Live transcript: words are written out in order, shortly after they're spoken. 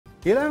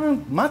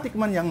kailangan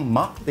matikman yung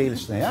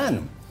mocktails na yan.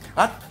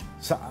 At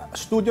sa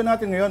studio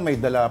natin ngayon, may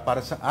dala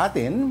para sa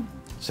atin,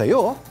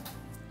 sa'yo,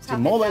 si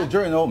Mobile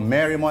Journal,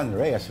 Marymon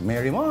Reyes.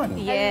 Marymon.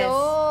 Yes.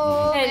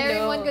 Hello. Hello.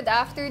 Marymon, good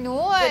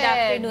afternoon. Good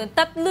afternoon.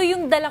 Tatlo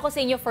yung dala ko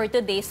sa inyo for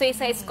today. So,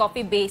 isa is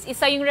coffee-based,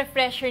 isa yung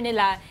refresher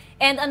nila,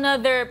 and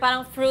another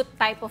parang fruit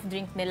type of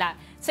drink nila.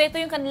 So, ito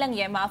yung kanilang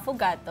yema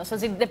affogato. So,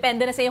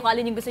 depende na sa inyo kung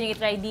alin yung gusto nyo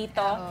i-try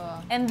dito.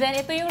 And then,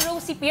 ito yung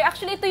rosy pear.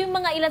 Actually, ito yung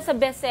mga ilan sa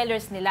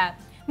bestsellers nila.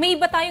 May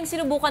iba tayong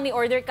sinubukan ni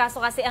order kaso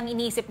kasi ang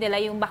iniisip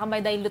nila yung baka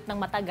ma-dilute ng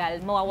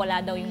matagal,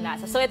 mawawala daw yung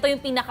lasa. So, ito yung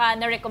pinaka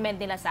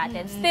na-recommend nila sa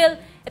atin. Still,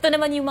 ito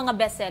naman yung mga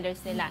bestsellers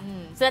nila.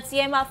 So, that's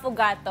yema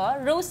affogato,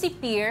 rosy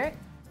pear,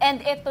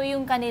 and ito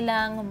yung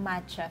kanilang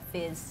matcha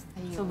fizz.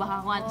 Ayun. So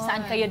baka kung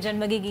saan kayo dyan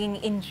magiging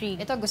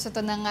intrigue. Ito, gusto to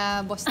ng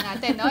boss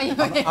natin, no? Yung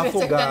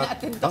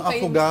Ang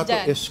affogato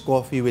is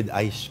coffee with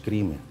ice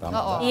cream. Tama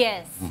ba?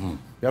 Yes.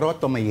 Pero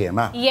ito may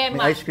yema.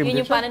 Yema. May ice cream yun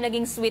din yung parang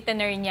naging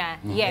sweetener niya.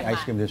 Yema. May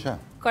ice cream din siya.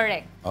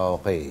 Correct.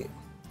 Okay.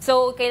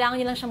 So,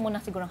 kailangan nyo lang siya muna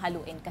sigurong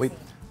haluin. Kasi... Wait,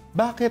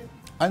 bakit,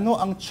 ano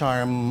ang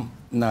charm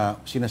na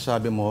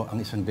sinasabi mo ang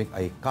isang drink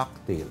ay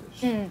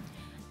cocktails?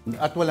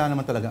 At wala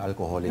naman talagang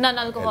alcoholic.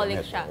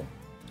 Non-alcoholic siya.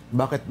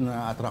 Bakit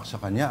na-attract sa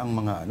kanya ang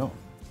mga ano?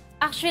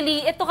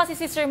 Actually, ito kasi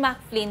si Sir Mac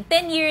Flynn,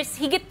 10 years,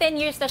 higit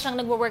 10 years na siyang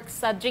nagwo-work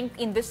sa drink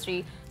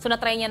industry. So,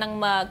 na-try niya ng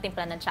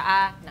magtimpla ng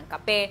tsaa, ng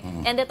kape.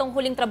 And itong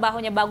huling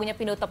trabaho niya bago niya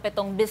pinutop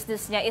itong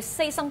business niya is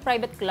sa isang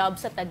private club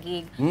sa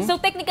Taguig.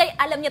 So, technically,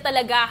 alam niya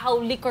talaga how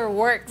liquor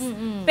works.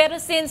 Pero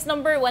since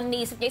number one,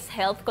 naisip niya is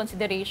health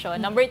consideration.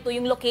 Number two,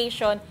 yung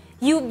location,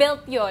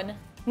 U-Belt yun.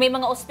 May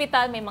mga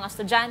ospital, may mga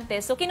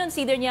estudyante. So,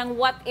 kinonsider niyang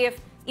what if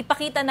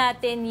ipakita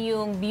natin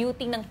yung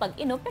beauty ng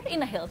pag-inom pero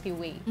in a healthy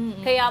way.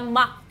 Kaya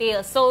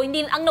mocktail. So,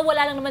 hindi, ang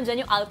nawala lang naman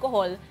dyan yung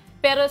alcohol,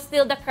 pero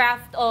still the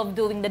craft of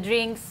doing the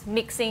drinks,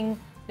 mixing,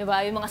 di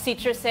ba, yung mga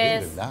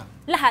citruses,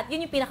 lahat,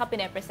 yun yung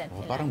pinaka-pinepresent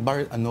nila. Parang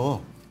bar,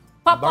 ano?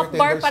 Pop-up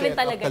bar pa rin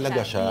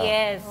talaga siya.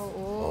 Yes.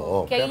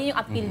 Oo. Kaya yun yung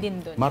appeal din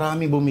doon.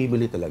 Maraming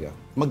bumibili talaga.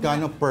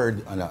 Magkano per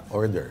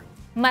order?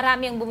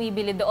 Marami ang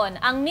bumibili doon.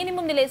 Ang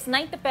minimum nila is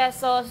 90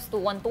 pesos to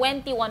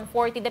 120,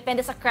 140, depende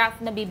sa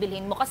craft na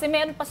bibilhin mo. Kasi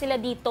meron pa sila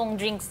ditong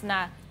drinks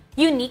na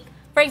unique.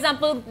 For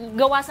example,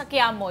 gawa sa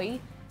kiamoy.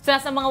 So,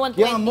 nasa mga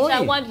 120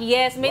 siya.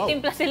 Yes, may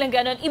timpla silang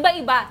ganun.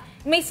 Iba-iba.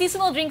 May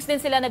seasonal drinks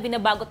din sila na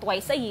binabago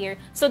twice a year.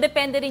 So,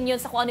 depende rin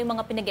yun sa kung ano yung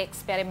mga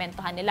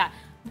pinag-eksperimentohan nila.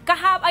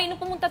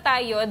 Nung pumunta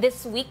tayo,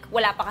 this week,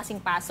 wala pa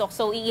kasing pasok.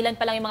 So, iilan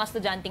pa lang yung mga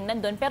estudyanteng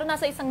nandun. Pero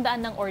nasa 100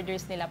 ng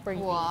orders nila per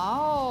day.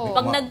 Wow!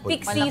 Pag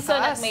nag-peak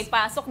season at may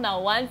pasok na,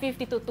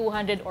 150 to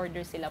 200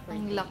 orders sila per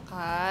day. Ang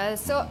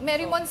lakas. So,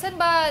 Marymon, saan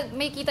ba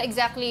may kita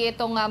exactly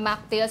itong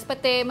mocktails?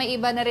 Pati may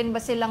iba na rin ba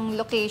silang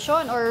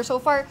location? Or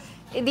so far,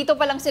 dito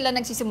pa lang sila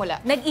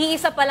nagsisimula?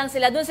 Nag-iisa pa lang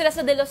sila. Doon sila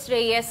sa Lourd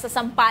Reyes sa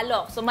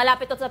Sampaloc. So,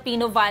 malapit ito sa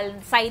Pinoval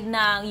side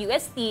ng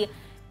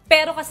UST.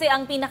 Pero kasi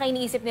ang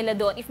pinaka-iniisip nila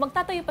doon, if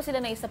magtatayo pa sila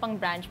ng isa pang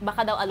branch,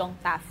 baka daw along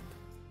Taft.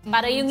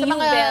 Para yung sa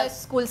mga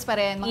schools pa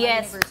rin, mga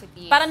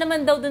universities. Para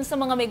naman daw dun sa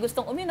mga may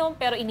gustong uminom,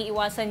 pero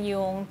iniiwasan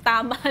yung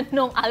tama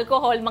ng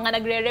alcohol, mga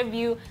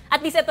nagre-review.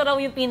 At least ito raw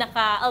yung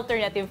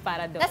pinaka-alternative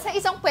para doon. Nasa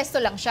isang pwesto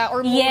lang siya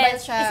or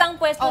mobile siya? Yes, isang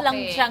pwesto lang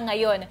siya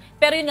ngayon.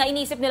 Pero yun nga,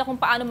 iniisip nila kung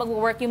paano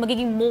mag-work yung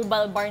magiging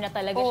mobile bar na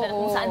talaga siya,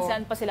 kung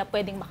saan-saan pa sila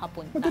pwedeng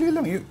makapunta. Madali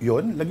lang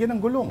yun, lagyan ng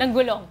gulong. Ng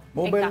gulong.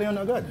 Mobile na yun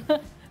agad.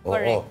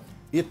 Correct.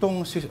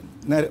 Itong,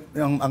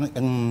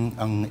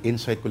 ang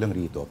insight ko lang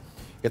rito,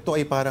 ito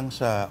ay parang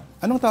sa,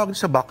 anong tawag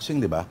sa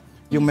boxing, di ba?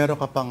 Yung meron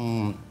ka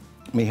pang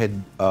may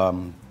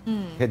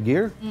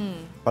headgear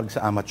pag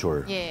sa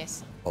amateur.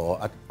 Yes. Oo,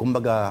 at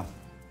kumbaga,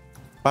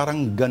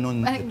 parang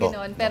ganun ito.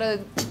 Ganun, pero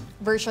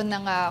version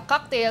ng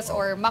cocktails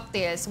or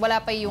mocktails, wala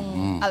pa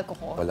yung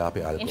alcohol. Wala pa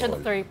yung alcohol.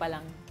 Introductory pa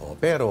lang.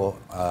 Pero,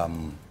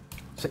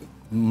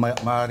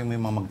 maaaring may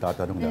mga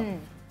magtatanong na,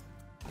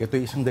 ito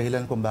yung isang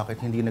dahilan kung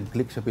bakit hindi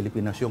nag-click sa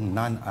Pilipinas yung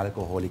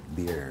non-alcoholic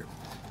beer.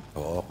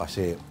 Oo,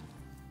 kasi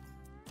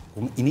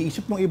kung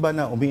iniisip mong iba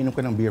na umiinom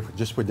ka ng beer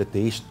just for the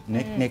taste,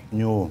 nek-nek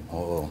nyo.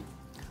 Oo.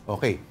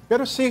 Okay.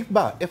 Pero safe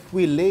ba if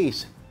we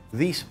lace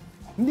these?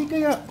 Hindi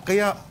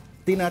kaya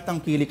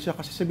tinatangkilik siya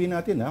kasi sabihin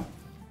natin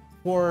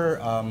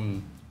for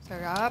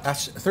sarap.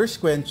 As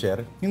thirst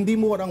quencher, hindi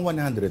mo warang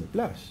 100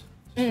 plus.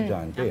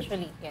 Estudyante.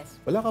 Actually, yes.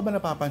 Wala ka ba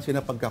napapansin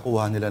na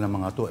pagkakuha nila ng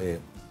mga to,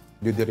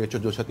 didiretso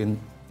doon sa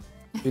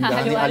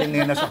tindahan ni Aling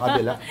Nena sa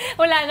kabila?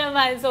 Wala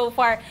naman so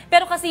far.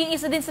 Pero kasi yung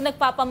isa din sa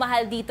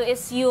nagpapamahal dito is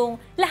yung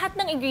lahat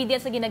ng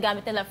ingredients na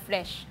ginagamit nila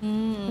fresh.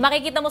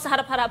 Makikita mo sa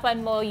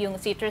harap-harapan mo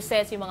yung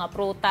citruses, yung mga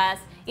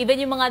prutas, even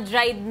yung mga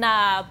dried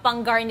na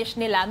pang-garnish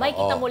nila,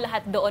 makikita mo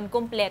lahat doon,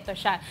 kompleto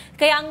siya.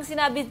 Kaya ang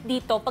sinabi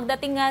dito,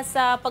 pagdating nga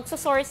sa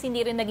pagsosource,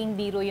 hindi rin naging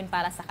biro yun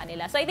para sa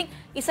kanila. So I think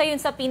isa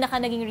yun sa pinaka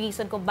naging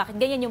reason kung bakit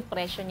ganyan yung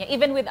presyo niya,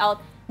 even without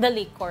the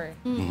liquor.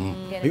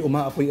 May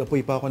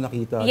umaapoy-apoy pa ako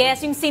nakita.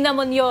 Yes, yung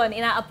cinnamon yun,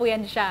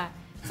 inaapoyan siya.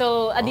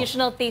 So,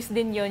 additional taste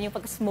din yun, yung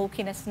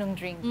pag-smokiness ng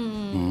drink.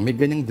 May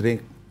ganyang drink,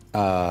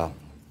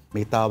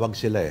 may tawag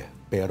sila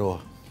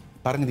pero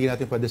parang hindi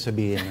natin pwede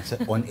sabihin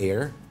on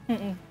air.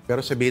 Pero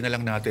sabihin na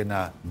lang natin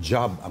na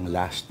job ang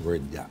last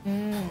word niya.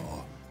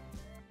 Oo.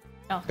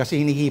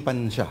 Kasi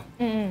hinihipan siya.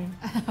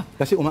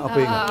 Kasi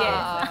umaapoy nga.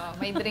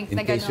 May drink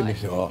In na case you gano'n.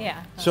 miss it. Oo.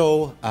 Yeah.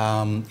 So,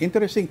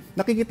 interesting.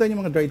 Nakikita niyo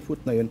mga dried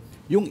fruit na yun.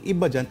 Yung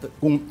iba dyan,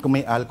 kung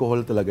may alcohol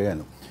talaga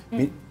yan,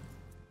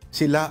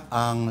 sila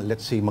ang,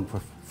 let's say,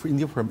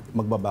 hindi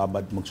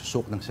magbababad,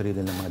 magsusok ng sarili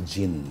ng mga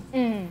gin.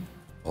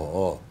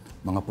 Oo.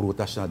 Mga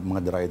prutas na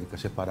mga dried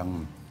kasi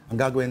parang ang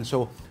gagawin.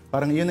 So,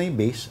 parang yun na yung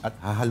base at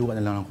hahaluan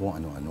na lang ng kung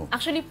ano-ano.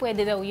 Actually,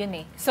 pwede daw yun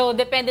eh. So,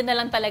 depende na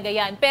lang talaga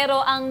yan. Pero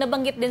ang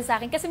nabanggit din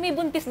sa akin, kasi may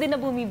buntis din na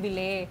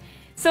bumibili.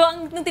 So,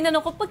 nung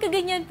tinanong ko, pagka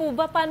ganyan po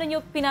ba, paano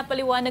nyo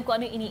pinapaliwanag kung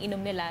ano yung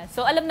iniinom nila?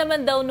 So, alam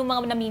naman daw nung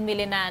mga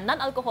namimili na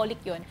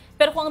non-alcoholic yun.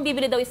 Pero kung ang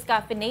bibili daw is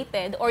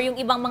caffeinated or yung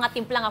ibang mga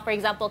timpla nga, for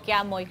example,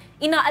 kiamoy,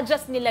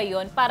 ina-adjust nila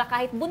yun para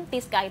kahit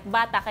buntis, kahit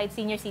bata, kahit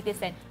senior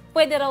citizen,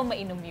 pwede raw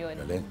mainom yun.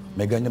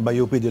 May ganyan ba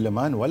UP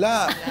Diliman?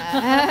 Wala.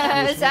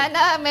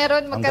 Sana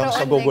meron magkaroon.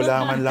 Hanggang sa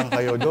gugulaman lang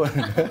kayo doon.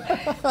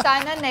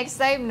 Sana next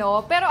time,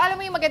 no? Pero alam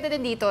mo yung maganda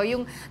din dito,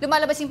 yung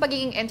lumalabas yung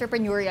pagiging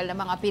entrepreneurial ng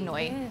mga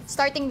Pinoy,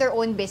 starting their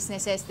own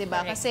businesses, di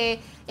ba?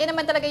 Kasi yan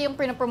naman talaga yung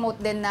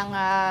pinopromote din ng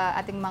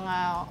ating mga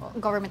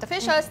government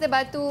officials, di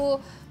ba? To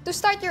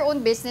start your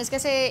own business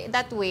kasi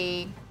that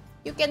way,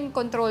 you can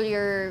control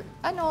your,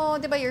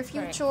 di ba, your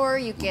future,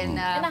 you can...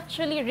 And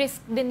actually, risk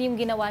din yung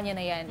ginawa niya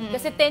na yan.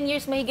 Kasi 10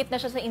 years mahigit na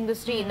siya sa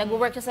industry.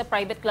 Nag-work siya sa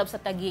private club sa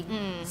Taguig.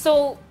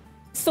 So,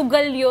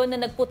 sugal yun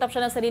na nag-put up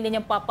siya ng sarili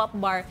niyang pop-up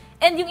bar.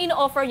 And yung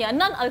ino-offer niya,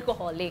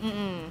 non-alcoholic.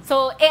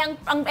 So,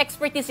 ang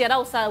expertise niya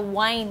raw sa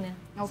wine.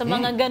 Sa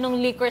mga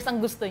ganong liquors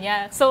ang gusto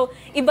niya. So,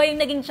 iba yung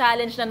naging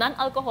challenge na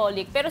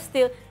non-alcoholic. Pero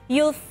still,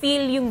 you'll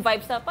feel yung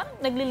vibes na parang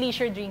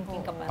nagli-leisure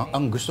drinking ka pa rin.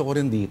 Ang gusto ko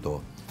rin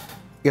dito,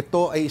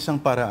 ito ay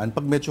isang paraan,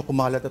 pag medyo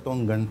kumalat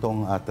itong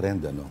gantong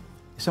trend,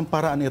 isang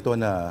paraan ito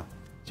na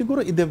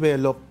siguro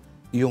i-develop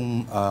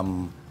yung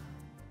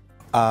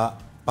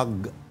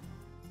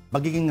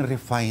magiging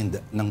refined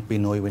ng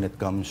Pinoy when it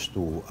comes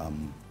to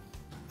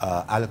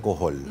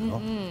alcohol. No?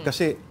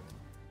 Kasi,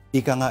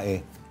 ika nga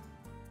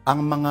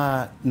ang mga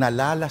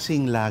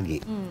nalalasing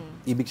lagi,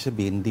 ibig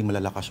sabihin, hindi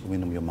malalakas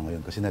uminom yung mga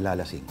yun kasi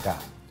nalalasing ka.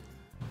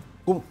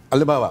 Kung,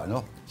 alimbawa,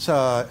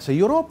 sa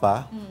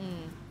Europa,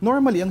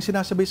 normally, ang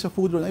sinasabay sa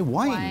food ron ay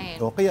wine.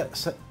 O, kaya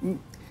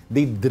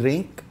they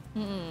drink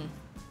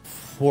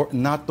for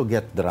not to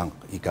get drunk,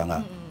 ika nga.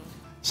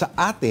 Sa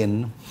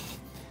atin,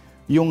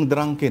 yung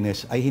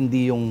drunkenness ay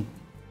hindi yung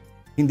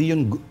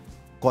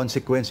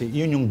consequence,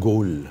 yun yung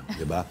goal,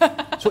 di ba?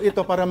 So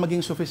ito para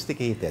maging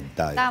sophisticated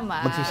tayo.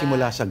 Tama.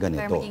 Magsisimula sa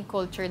ganito. Para maging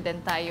culture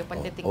din tayo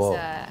pagdating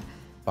sa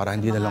para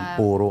hindi na lang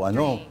puro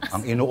drinks.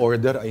 ang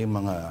ino-order ay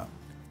mga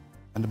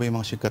ano ba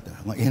yung mga sikat?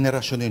 Mga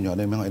henerasyon ninyo, ano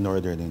yung mga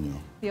in-order ninyo?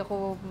 Hindi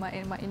ako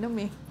mainom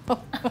eh.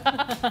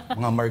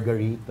 Mga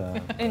margarita.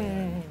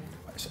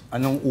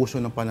 Anong uso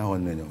ng panahon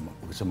ninyo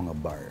sa mga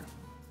bar?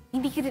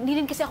 Hindi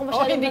rin kasi ako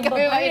masyadong hindi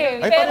kami nagbabar.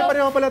 Ay,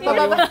 pare-pareho pala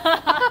tayo.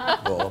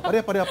 Oo,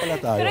 pare-pareho pala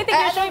tayo. Pero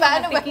tingnan siya yung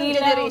ano ba yung tequila.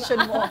 generation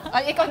mo?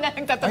 Ay, ikaw na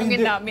lang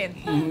tatanungin namin.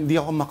 Hindi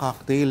ako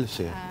makacocktails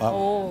eh.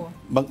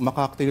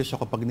 Makacocktails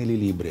ako pag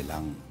nililibre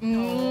lang.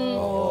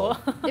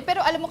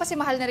 Pero alam mo kasi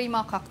mahal na rin yung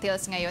mga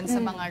cocktails ngayon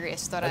sa mga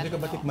restaurant. Pwede ka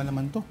ba tikman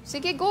naman to?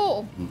 Sige,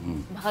 go.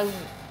 Baka,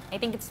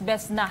 I think it's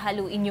best na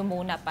haluin nyo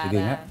muna para...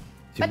 Sige nga.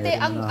 Si Pati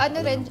Mary ang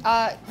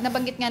na,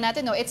 nabanggit nga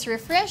natin, it's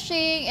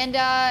refreshing and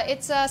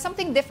it's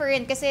something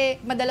different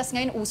kasi madalas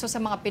ngayon uso sa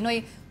mga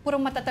Pinoy,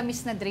 purong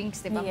matatamis na drinks,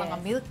 di ba? Yes. Mga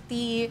milk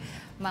tea,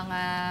 mga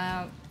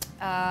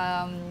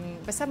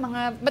basta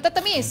mga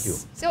matatamis. Thank you.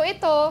 So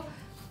ito,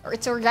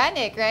 it's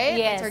organic, right?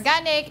 Yes. It's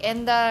organic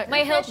and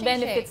May health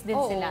refreshing benefits siya. din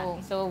Oo. sila.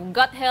 So,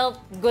 gut health,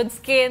 good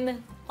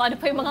skin, kung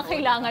ano pa yung mga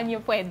kailangan nyo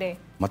pwede.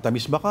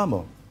 matamis ba ka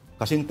mo?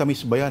 Kasing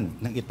tamis ba yan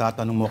nang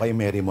itatanong mo kay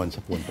Marymon sa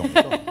puntong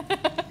ito?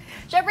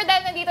 Siyempre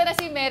dahil nandito na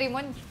si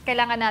Marymon,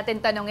 kailangan natin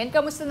tanungin,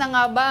 kamusta na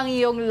nga ba ang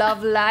iyong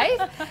love life?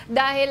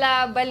 Dahil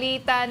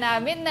balita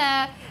namin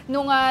na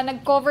nung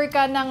nag-cover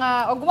ka ng,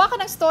 o gumawa ka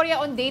ng storya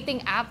on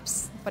dating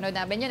apps, panood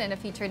namin yun,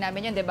 na-feature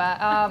namin yun, di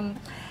ba?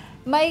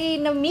 May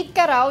na-meet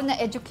ka raw na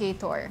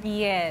educator.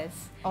 Yes.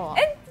 Oh.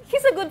 And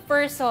he's a good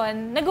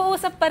person.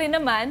 Nag-uusap pa rin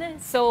naman.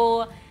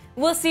 So,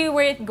 we'll see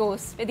where it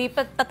goes. Pwede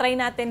tatry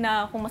natin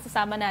na kung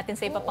masasama natin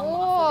sa iba pang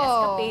mga food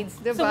escapades.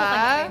 Diba? Subukan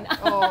natin.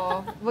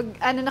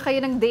 Ano na kayo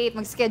ng date,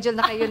 mag-schedule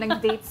na kayo ng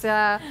date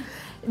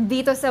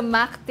dito sa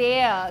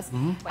Mocktails.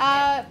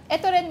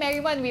 Ito rin,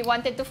 Marymon, we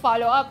wanted to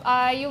follow up.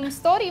 Yung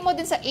story mo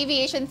din sa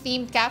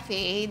aviation-themed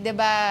cafe,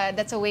 diba,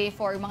 that's a way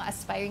for mga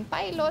aspiring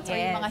pilots or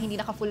yung Yes. mga hindi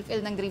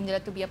naka-fulfill ng dream nila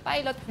to be a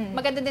pilot.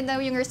 Maganda din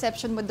daw yung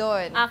reception mo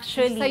doon.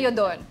 Actually. Sa'yo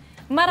doon.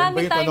 Marami Yan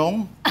ba yung tanong?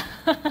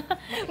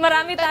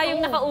 Marami tayong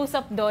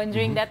nakausap doon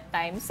during that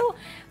time. So,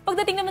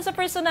 pagdating naman sa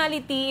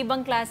personality,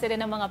 ibang klase rin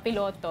ng mga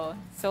piloto.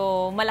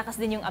 So, malakas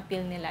din yung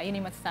appeal nila.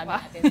 Yun yung masasabi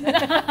natin.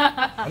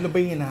 Ano ba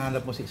yung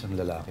hinahanap mo sa isang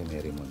lalaki,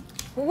 Marymon?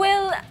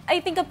 Well, I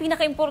think ang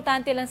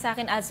pinaka-importante lang sa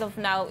akin as of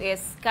now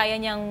is kaya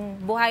niyang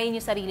buhayin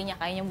yung sarili niya,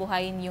 kaya niyang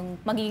buhayin yung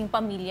magiging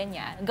pamilya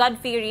niya.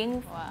 God-fearing,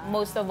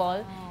 most of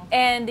all.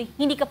 And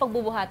hindi ka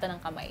pagbubuhatan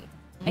ng kamay.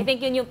 I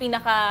think yun yung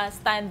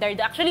pinaka-standard.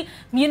 Actually,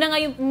 yun na nga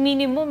yung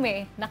minimum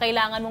na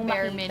kailangan mong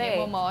Bare makita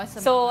minimum,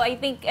 So, I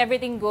think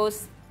everything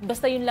goes,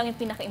 basta yun lang yung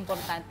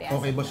pinaka-importante.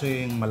 Okay ba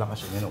sa'yo yung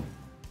malakas uminom?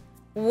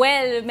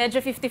 Well, medyo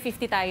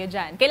 50-50 tayo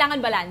dyan.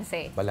 Kailangan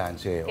balanse.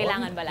 Balanse.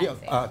 Kailangan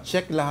balanse.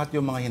 Check lahat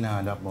yung mga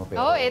hinahanap mo.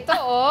 Pero, Ito,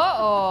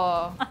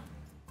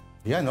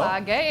 yan, no?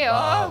 Bagay,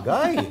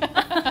 Bagay.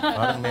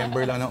 Parang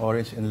member lang ng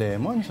Orange and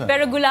Lemon.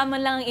 Pero gulaman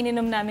lang ang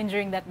ininom namin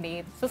during that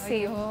date. So,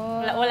 safe.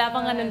 Ayun. Wala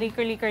pang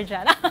liquor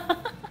dyan.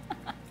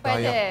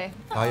 Pwede.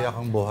 Kaya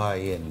kang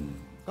buhayin.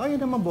 Kaya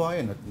naman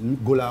buhayin. At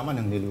gulaman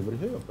ang nilibre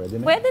sa'yo. Pwede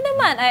na. Pwede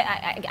naman.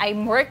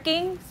 I'm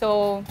working,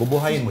 so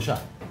Bubuhayin mo siya.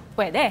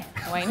 pwede.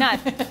 Why not?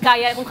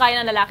 Kung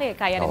kaya ng lalaki,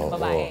 kaya rin ng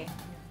babae.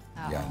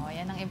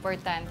 Yan ang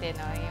importante,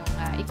 no? Yung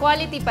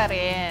equality pa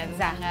rin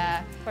ng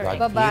Correct.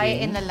 babae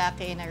God-fearing. and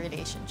lalaki in a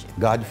relationship.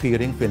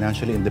 God-fearing,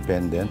 financially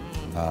independent,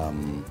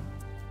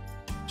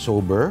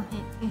 sober,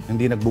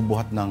 hindi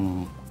nagbubuhat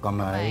ng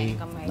kamay,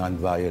 Kamay.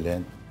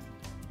 non-violent.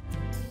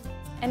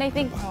 And I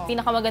think,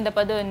 pinakamaganda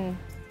pa dun,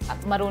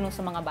 marunong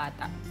sa mga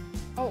bata.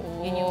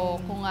 Oo. Yun yung-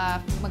 Kung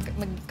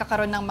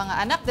magkakaroon ng mga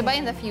anak, di ba,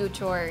 in the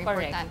future,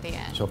 Correct. importante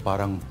yan. So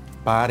parang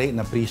pare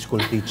na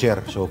preschool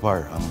teacher so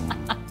far ang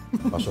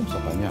pasok sa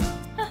kanya.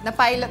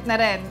 Na-pilot na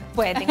rin.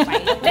 Pwedeng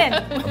pilot din.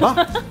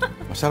 Aba,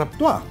 masarap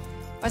to ah.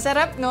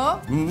 Masarap,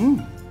 no?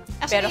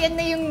 Actually, yan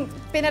na yung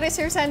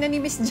pinareserve sana ni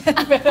Miss Jan.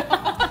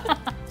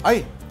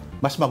 Ay,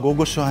 mas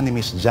magugustuhan ni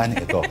Miss Jan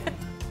ito.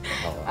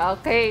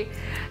 Okay.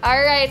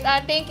 Alright.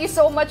 Thank you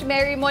so much,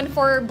 Marymon,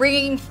 for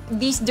bringing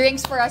these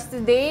drinks for us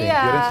today.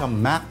 Thank you rin sa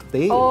Mac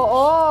Tails.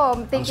 Oo.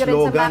 Ang Thank you rin sa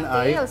slogan Mac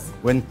ay, Tails.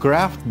 when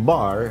craft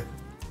bar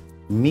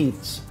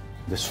meets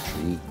the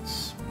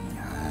streets.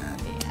 Yan.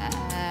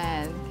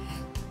 Yan.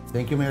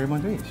 Thank you,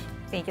 Marymon Reyes.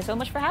 Thank you so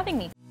much for having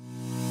me.